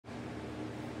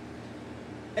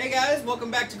Hey guys,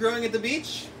 welcome back to Growing at the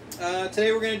Beach.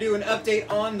 Today we're going to do an update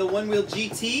on the Onewheel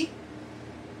GT.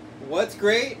 What's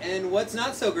great and what's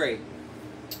not so great.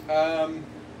 So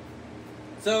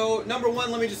number one,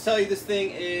 let me just tell you this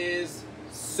thing is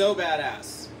so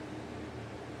badass.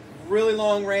 Really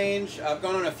long range. I've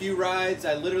gone on a few rides.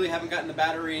 I literally haven't gotten the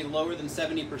battery lower than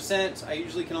 70%. I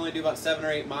usually can only do about 7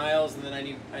 or 8 miles, and then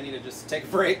I need to just take a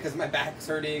break because my back's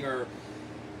hurting or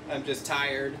I'm just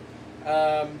tired.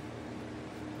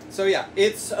 So yeah,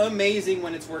 it's amazing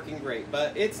when it's working great,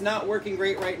 but it's not working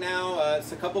great right now.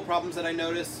 It's a couple problems that I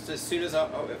noticed as soon as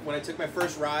when I took my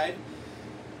first ride.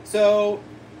 So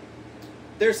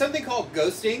there's something called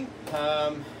ghosting.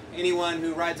 Anyone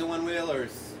who rides a Onewheel or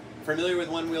is familiar with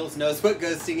Onewheels knows what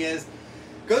ghosting is.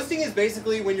 Ghosting is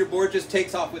basically when your board just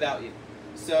takes off without you.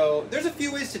 So there's a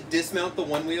few ways to dismount the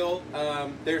Onewheel.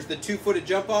 There's the 2-footed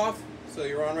jump off. So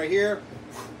you're on right here,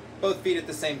 both feet at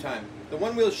the same time. The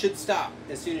Onewheel should stop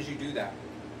as soon as you do that.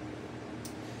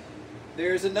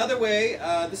 There's another way,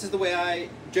 this is the way I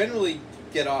generally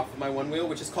get off of my Onewheel,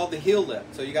 which is called the heel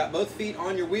lift. So you got both feet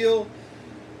on your wheel.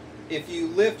 If you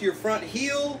lift your front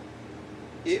heel,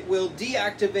 it will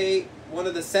deactivate one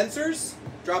of the sensors,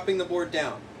 dropping the board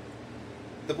down.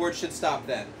 The board should stop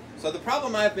then. So the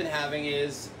problem I've been having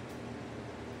is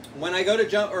when I go to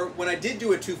jump, or when I did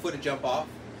do a 2-footed jump off,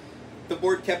 the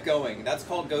board kept going. That's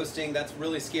called ghosting. That's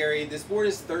really scary. This board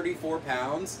is 34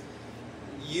 pounds.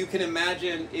 You can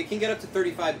imagine it can get up to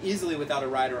 35 easily without a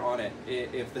rider on it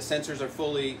if the sensors are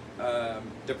fully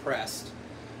depressed.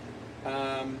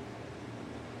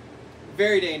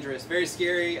 Very dangerous, very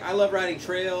scary. I love riding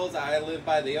trails. I live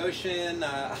by the ocean.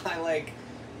 I like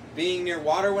being near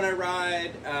water when I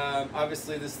ride.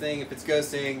 Obviously this thing, if it's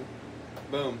ghosting,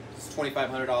 boom, it's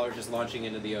 $2,500 just launching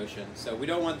into the ocean. So we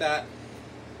don't want that.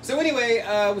 So anyway,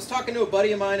 I was talking to a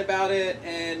buddy of mine about it,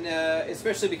 and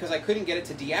especially because I couldn't get it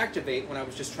to deactivate when I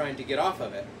was just trying to get off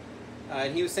of it.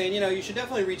 And he was saying, you know, you should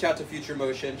definitely reach out to Future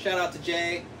Motion. Shout out to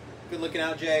Jay. Good looking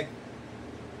out, Jay.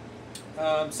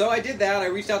 So I did that. I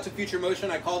reached out to Future Motion.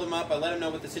 I called them up. I let them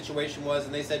know what the situation was,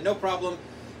 and they said, no problem.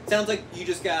 Sounds like you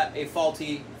just got a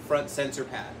faulty front sensor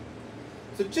pad.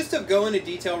 So just to go into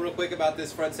detail real quick about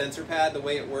this front sensor pad, the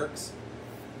way it works.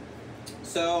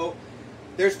 So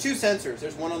there's 2 sensors.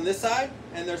 There's one on this side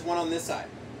and there's one on this side.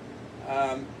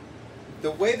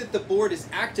 The way that the board is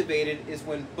activated is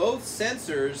when both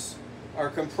sensors are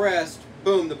compressed,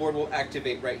 boom, the board will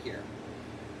activate right here.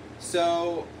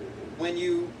 So when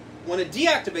you want to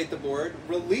deactivate the board,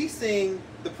 releasing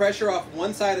the pressure off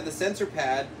one side of the sensor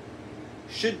pad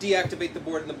should deactivate the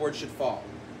board and the board should fall.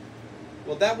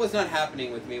 Well, that was not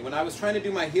happening with me. When I was trying to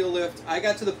do my heel lift, I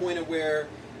got to the point of where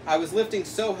I was lifting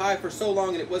so high for so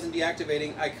long and it wasn't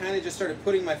deactivating, I kind of just started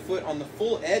putting my foot on the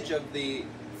full edge of the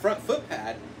front foot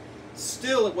pad.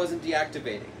 Still, it wasn't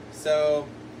deactivating. So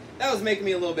that was making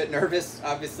me a little bit nervous,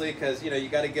 obviously, because you know, you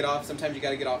got to get off. Sometimes you got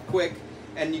to get off quick.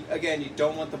 And you, again, you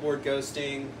don't want the board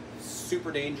ghosting.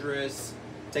 Super dangerous.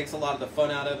 Takes a lot of the fun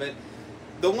out of it.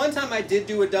 The one time I did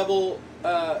do a double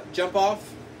jump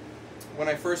off, when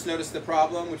I first noticed the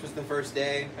problem, which was the first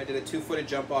day, I did a 2-footed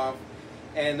jump off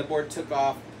and the board took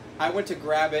off. I went to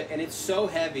grab it and it's so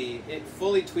heavy, it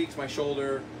fully tweaked my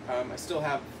shoulder. I still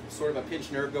have sort of a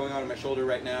pinched nerve going on in my shoulder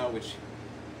right now, which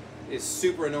is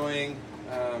super annoying.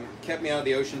 Kept me out of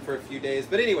the ocean for a few days.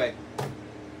 But anyway,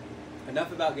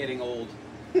 enough about getting old.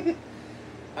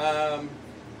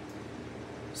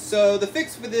 So the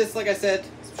fix for this, like I said,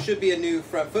 should be a new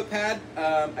front foot pad.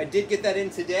 I did get that in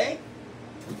today.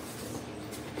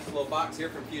 A little box here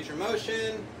from Future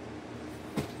Motion.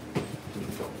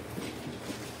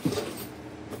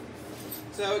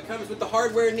 So it comes with the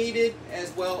hardware needed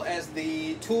as well as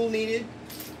the tool needed.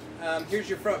 Here's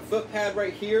your front foot pad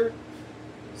right here.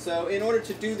 So in order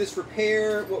to do this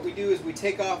repair, what we do is we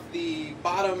take off the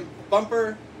bottom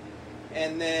bumper,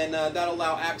 and then that'll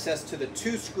allow access to the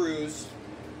 2 screws,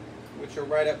 which are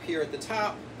right up here at the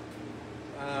top,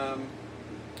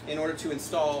 in order to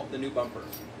install the new bumper.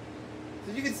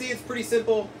 So as you can see, it's pretty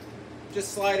simple.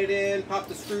 Just slide it in, pop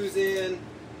the screws in,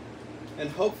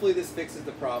 and hopefully this fixes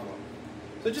the problem.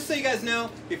 So just so you guys know,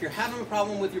 if you're having a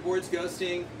problem with your board's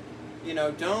ghosting, you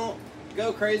know, don't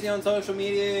go crazy on social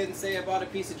media and say I bought a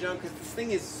piece of junk, because this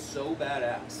thing is so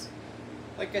badass.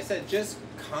 Like I said, just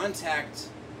contact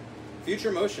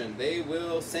Future Motion. They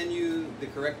will send you the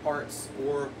correct parts,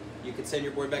 or you can send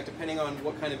your board back depending on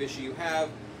what kind of issue you have,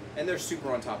 and they're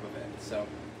super on top of it. So,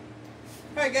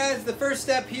 alright guys, the first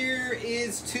step here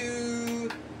is to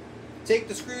take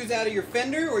the screws out of your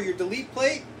fender or your delete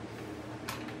plate.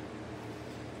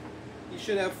 You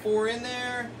should have 4 in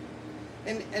there.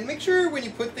 And make sure when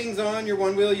you put things on your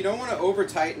Onewheel, you don't want to over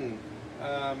tighten.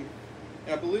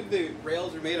 I believe the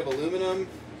rails are made of aluminum.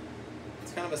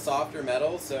 It's kind of a softer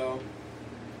metal, so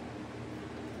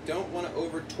don't want to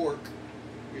over torque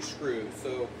your screw.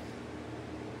 So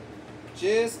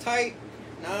just tight,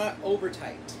 not over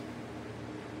tight.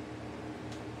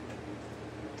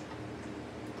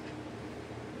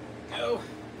 Go.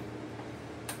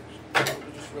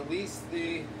 Just release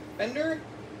the fender.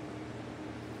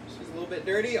 She's a little bit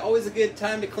dirty. Always a good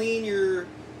time to clean your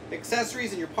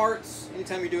accessories and your parts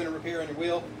anytime you're doing a repair on your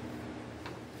wheel.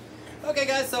 Okay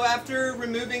guys, so after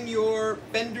removing your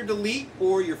fender delete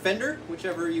or your fender,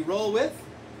 whichever you roll with,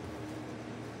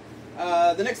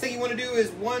 the next thing you want to do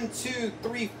is 1, 2,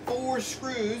 3, 4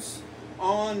 screws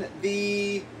on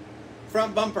the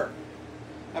front bumper.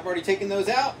 I've already taken those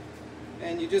out,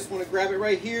 and you just want to grab it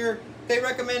right here. They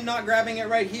recommend not grabbing it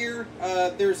right here.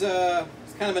 It's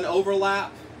kind of an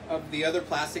overlap of the other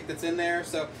plastic that's in there,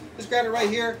 so just grab it right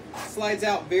here. Slides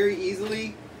out very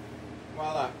easily.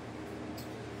 Voila.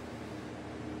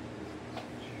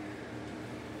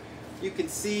 You can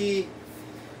see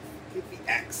the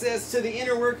access to the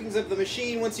inner workings of the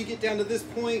machine once you get down to this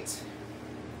point.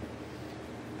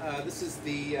 This is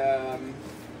the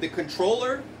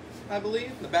controller, I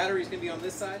believe. The battery is going to be on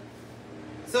this side.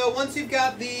 So once you've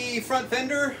got the front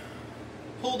fender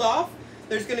pulled off,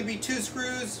 there's going to be 2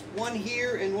 screws, one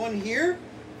here and one here.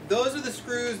 Those are the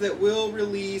screws that will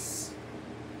release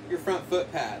your front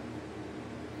foot pad.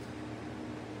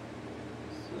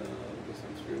 So this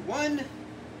one's screw 1.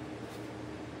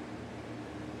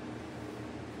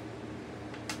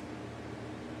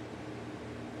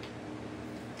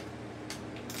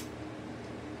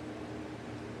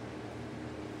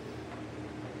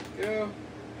 Go.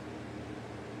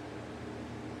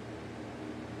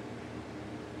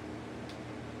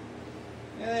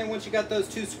 And then once you got those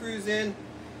 2 screws in, you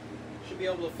should be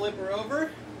able to flip her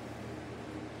over.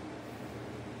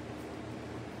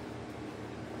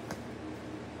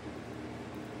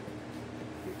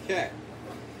 Okay.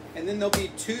 And then there'll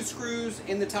be 2 screws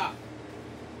in the top,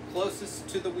 closest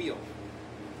to the wheel.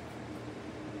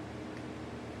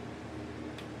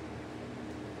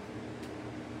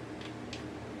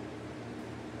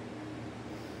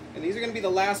 And these are going to be the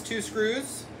last 2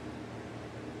 screws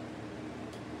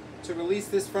to release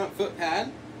this front foot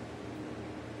pad.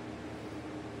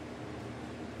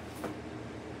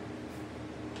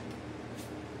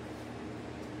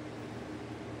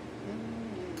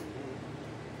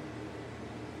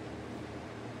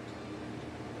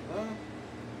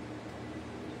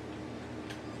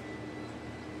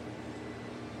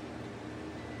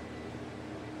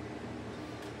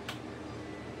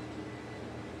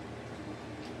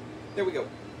 There we go.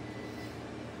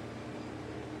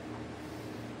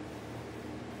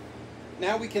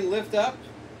 Now we can lift up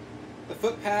the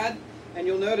foot pad, and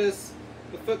you'll notice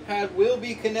the foot pad will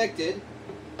be connected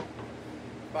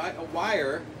by a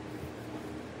wire.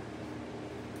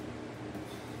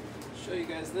 I'll show you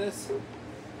guys this. So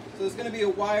there's going to be a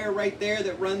wire right there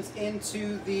that runs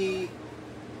into the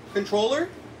controller.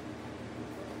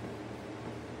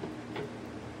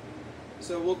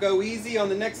 So we'll go easy on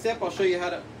the next step. I'll show you how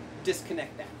to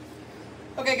disconnect that.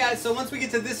 Okay guys, so once we get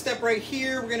to this step right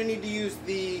here, we're going to need to use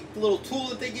the little tool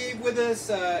that they gave with us.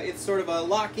 It's sort of a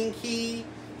locking key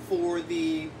for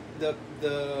the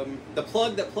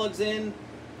plug that plugs in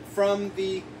from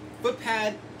the foot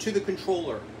pad to the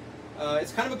controller.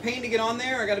 It's kind of a pain to get on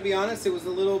there, I got to be honest. It was a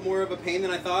little more of a pain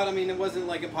than I thought. I mean, it wasn't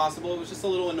like impossible, it was just a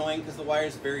little annoying because the wire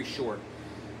is very short.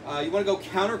 You want to go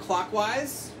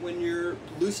counterclockwise when you're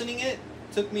loosening it.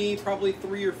 Took me probably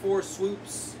 3 or 4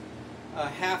 swoops.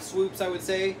 Half swoops, I would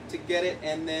say, to get it,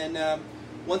 and then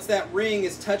once that ring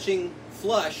is touching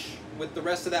flush with the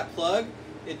rest of that plug,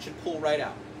 it should pull right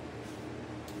out.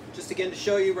 Just again to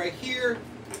show you right here,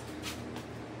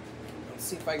 let's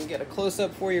see if I can get a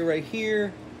close-up for you right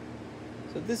here.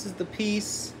 So this is the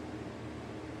piece,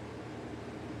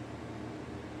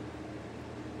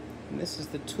 and this is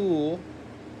the tool.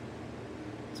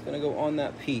 It's going to go on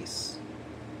that piece.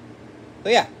 So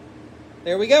yeah,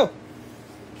 there we go.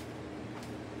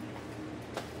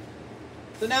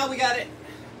 So now we got it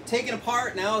taken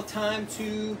apart. Now it's time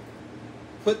to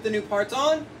put the new parts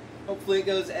on. Hopefully it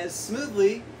goes as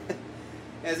smoothly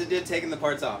as it did taking the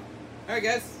parts off. Alright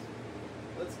guys,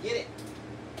 let's get it.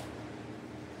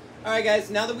 Alright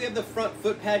guys, now that we have the front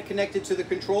foot pad connected to the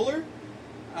controller,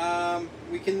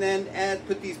 we can then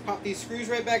pop these screws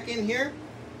right back in here.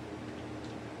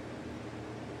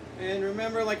 And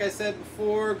remember, like I said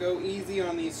before, go easy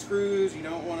on these screws. You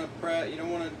don't want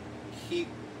to keep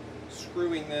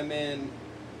screwing them in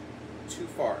too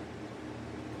far.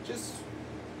 Just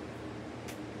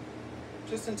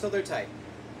until they're tight.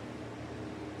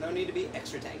 No need to be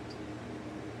extra tight.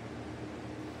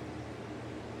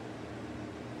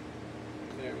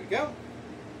 There we go.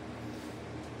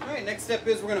 All right, next step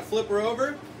is we're going to flip her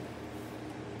over.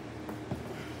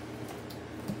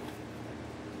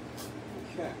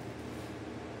 Okay.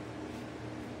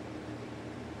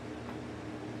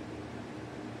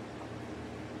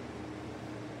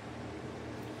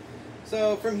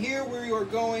 So from here we are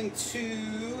going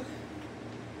to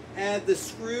add the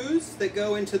screws that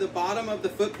go into the bottom of the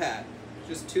foot pad.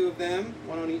 Just 2 of them,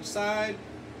 1 on each side.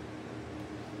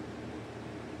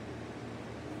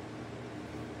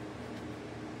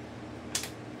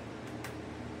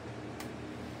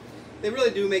 They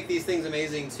really do make these things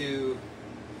amazing to,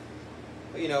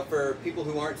 you know, for people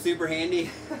who aren't super handy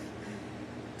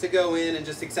to go in and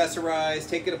just accessorize,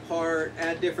 take it apart,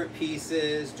 add different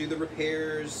pieces, do the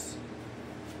repairs.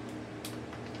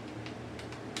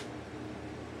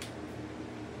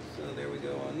 So there we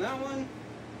go on that one.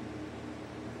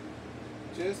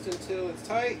 Just until it's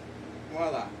tight.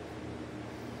 Voila.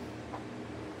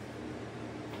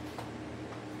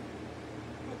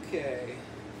 Okay.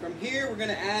 From here, we're going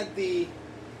to add the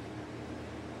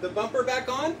bumper back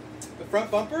on, the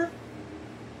front bumper.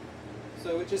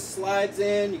 So it just slides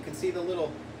in. You can see the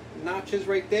little notches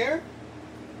right there.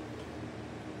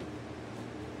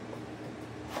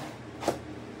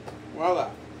 Voila.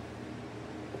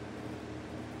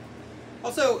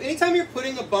 Also, anytime you're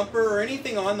putting a bumper or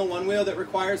anything on the Onewheel that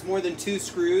requires more than 2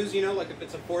 screws, you know, like if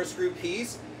it's a 4-screw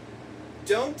piece,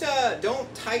 don't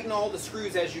tighten all the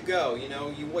screws as you go. You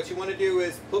know, what you want to do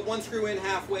is put 1 screw in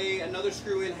halfway, another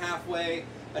screw in halfway,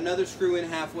 another screw in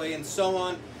halfway, and so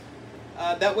on.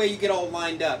 That way you get all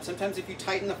lined up. Sometimes if you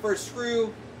tighten the first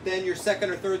screw, then your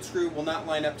second or third screw will not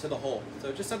line up to the hole.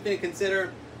 So just something to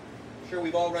consider. I'm sure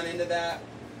we've all run into that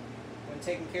when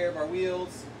taking care of our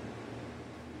wheels.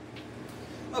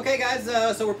 Okay guys,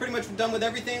 so we're pretty much done with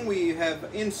everything. We have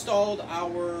installed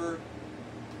our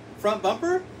front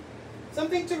bumper.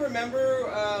 Something to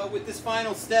remember with this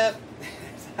final step,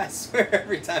 I swear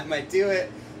every time I do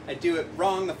it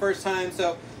wrong the first time.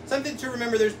 So something to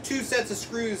remember, there's 2 sets of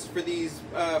screws for these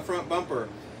front bumper.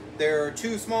 There are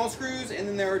 2 small screws and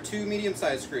then there are 2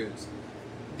 medium-sized screws.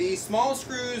 The small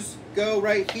screws go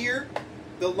right here.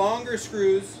 The longer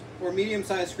screws or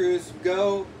medium-sized screws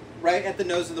go right at the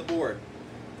nose of the board.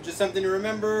 Just something to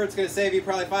remember. It's going to save you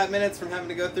probably 5 minutes from having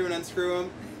to go through and unscrew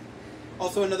them.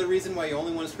 Also another reason why you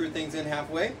only want to screw things in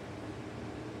halfway.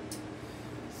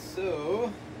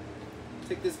 So,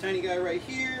 take this tiny guy right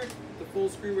here, the full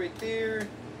screw right there.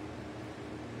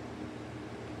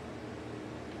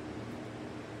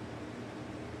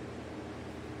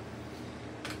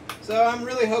 So I'm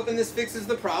really hoping this fixes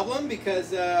the problem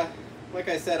because, like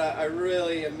I said, I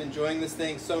really am enjoying this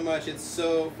thing so much. It's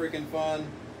so freaking fun.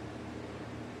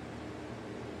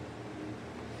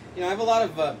 You know, I have a lot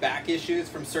of back issues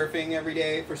from surfing every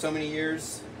day for so many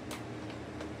years.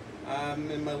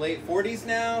 I'm in my late 40s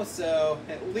now, so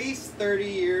at least 30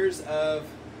 years of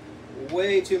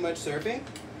way too much surfing.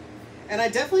 And I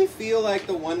definitely feel like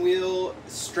the Onewheel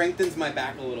strengthens my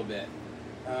back a little bit.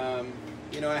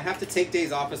 You know, I have to take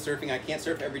days off of surfing. I can't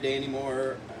surf every day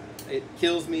anymore. It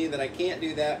kills me that I can't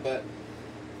do that, but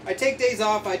I take days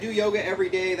off. I do yoga every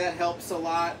day. That helps a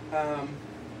lot.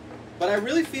 But I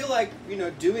really feel like, you know,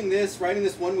 doing this, riding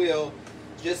this Onewheel,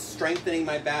 just strengthening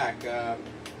my back.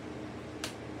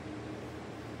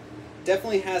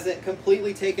 Definitely hasn't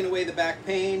completely taken away the back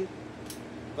pain,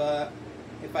 but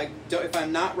if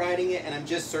I'm not riding it and I'm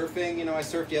just surfing, you know, I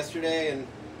surfed yesterday and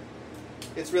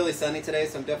it's really sunny today,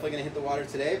 so I'm definitely gonna hit the water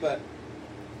today. But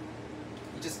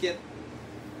just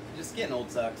getting old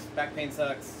sucks. Back pain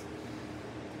sucks.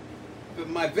 But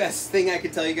my best thing I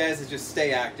can tell you guys is just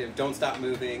stay active. Don't stop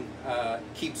moving.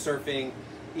 Keep surfing.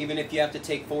 Even if you have to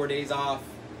take 4 days off,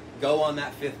 go on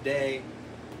that 5th day.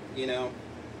 You know,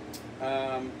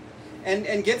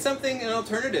 and get something, an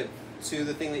alternative to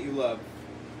the thing that you love,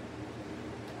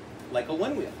 like a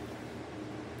Onewheel.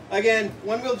 Again,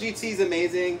 Onewheel GT is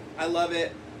amazing. I love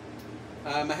it.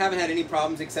 I haven't had any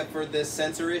problems except for this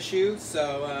sensor issue.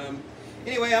 So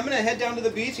anyway, I'm going to head down to the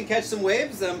beach and catch some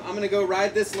waves. I'm going to go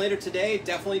ride this later today,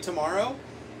 definitely tomorrow.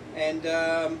 And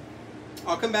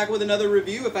I'll come back with another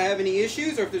review if I have any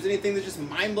issues or if there's anything that's just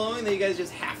mind-blowing that you guys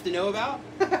just have to know about.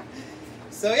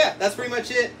 So yeah, that's pretty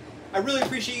much it. I really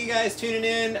appreciate you guys tuning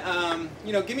in.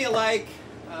 You know, give me a like.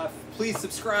 Please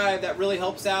subscribe. That really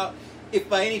helps out. If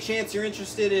by any chance you're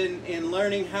interested in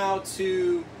learning how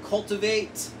to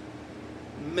cultivate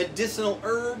medicinal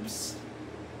herbs,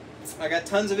 I got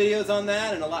tons of videos on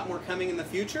that and a lot more coming in the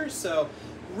future. So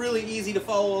really easy to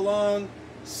follow along,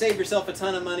 save yourself a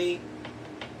ton of money,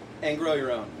 and grow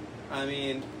your own. I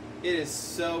mean, it is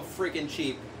so freaking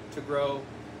cheap to grow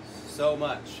so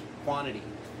much quantity.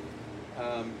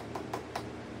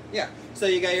 Yeah, so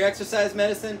you got your exercise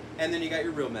medicine, and then you got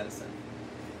your real medicine.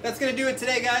 That's going to do it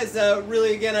today, guys.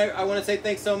 Really, again, I want to say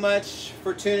thanks so much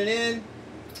for tuning in,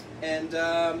 and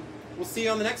we'll see you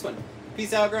on the next one.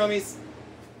 Peace out, Gromies.